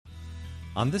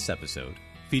On this episode,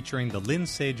 featuring the Lynn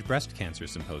Sage Breast Cancer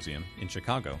Symposium in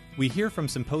Chicago, we hear from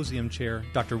Symposium Chair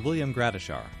Dr. William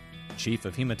Gradishar, Chief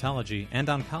of Hematology and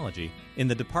Oncology in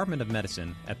the Department of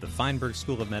Medicine at the Feinberg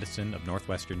School of Medicine of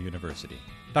Northwestern University.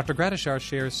 Dr. Gradishar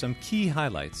shares some key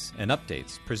highlights and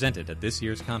updates presented at this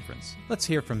year's conference. Let's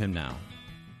hear from him now.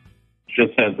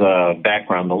 Just as a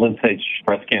background, the Lynn Sage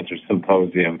Breast Cancer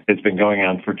Symposium has been going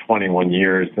on for 21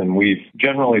 years, and we've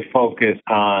generally focused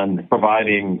on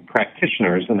providing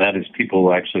practitioners, and that is people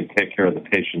who actually take care of the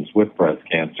patients with breast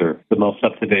cancer, the most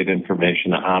up-to-date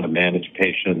information on how to manage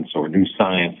patients or new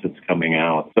science that's coming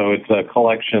out. So it's a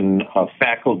collection of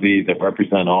faculty that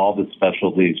represent all the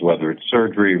specialties, whether it's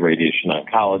surgery, radiation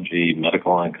oncology,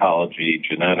 medical oncology,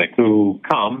 genetic, who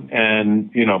come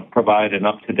and, provide an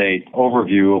up-to-date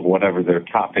overview of whatever their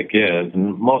topic is.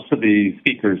 And most of these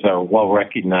speakers are well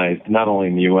recognized, not only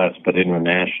in the U.S., but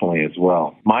internationally as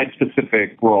well. My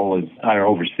specific role is I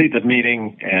oversee the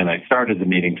meeting, and I started the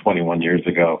meeting 21 years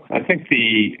ago. I think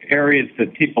the areas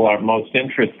that people are most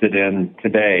interested in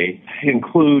today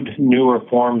include newer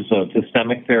forms of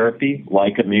systemic therapy,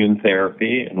 like immune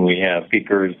therapy, and we have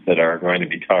speakers that are going to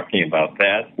be talking about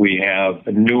that. We have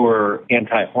newer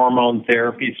anti-hormone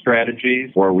therapy strategies,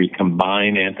 where we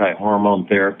combine anti-hormone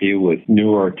therapy with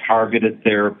newer targeted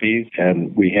therapies,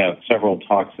 and we have several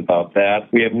talks about that.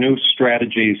 We have new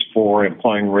strategies for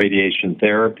employing radiation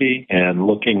therapy and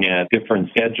looking at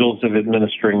different schedules of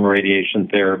administering radiation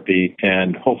therapy,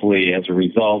 and hopefully, as a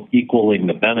result, equaling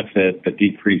the benefit but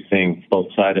decreasing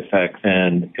both side effects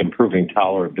and improving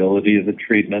tolerability of the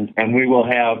treatment. And we will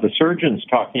have the surgeons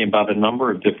talking about a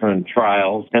number of different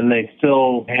trials, and they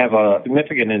still have a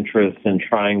significant interest in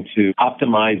trying to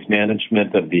optimize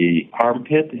management of the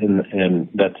armpit, and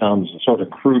that sounds sort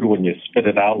of crude when you spit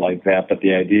it out like that, but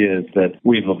the idea is that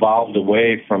we've evolved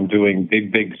away from doing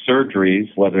big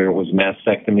surgeries, whether it was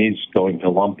mastectomies going to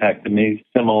lumpectomies.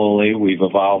 Similarly, we've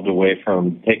evolved away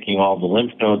from taking all the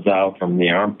lymph nodes out from the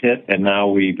armpit, and now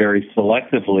we very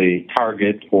selectively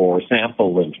target or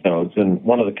sample lymph nodes. And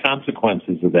one of the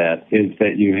consequences of that is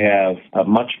that you have a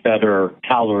much better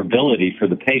tolerability for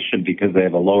the patient because they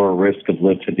have a lower risk of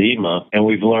lymphedema, and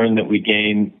we've learned that we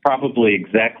gain probably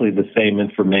exactly the same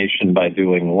information by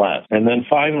doing less. And then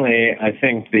finally, I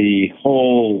think the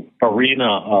whole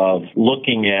arena of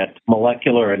looking at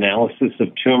molecular analysis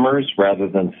of tumors rather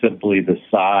than simply the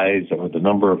size or the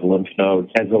number of lymph nodes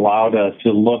has allowed us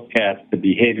to look at the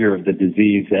behavior of the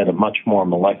disease at a much more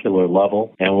molecular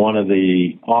level. And one of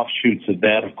the offshoots of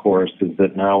that, of course, is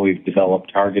that now we've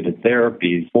developed targeted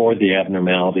therapies for the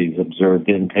abnormalities observed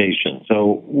in patients.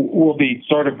 So we'll be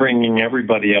sort of bringing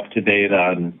everybody up to date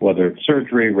on whether it's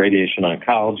surgery, radiation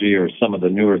oncology, or some of the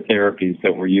newer therapies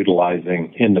that we're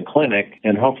utilizing in the clinic.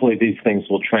 And hopefully these things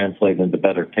will translate into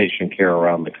better patient care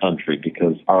around the country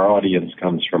because our audience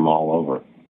comes from all over.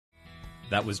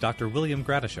 That was Dr. William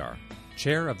Gradishar,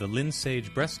 Chair of the Lynn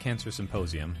Sage Breast Cancer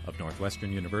Symposium of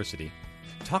Northwestern University,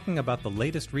 talking about the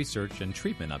latest research and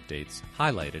treatment updates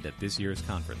highlighted at this year's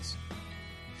conference.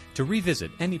 To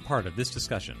revisit any part of this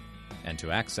discussion and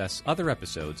to access other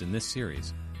episodes in this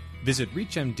series, visit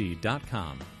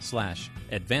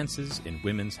reachmd.com/advances in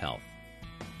women's health.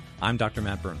 I'm Dr.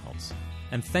 Matt Bernholtz,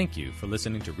 and thank you for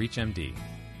listening to ReachMD.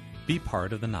 Be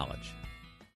part of the knowledge.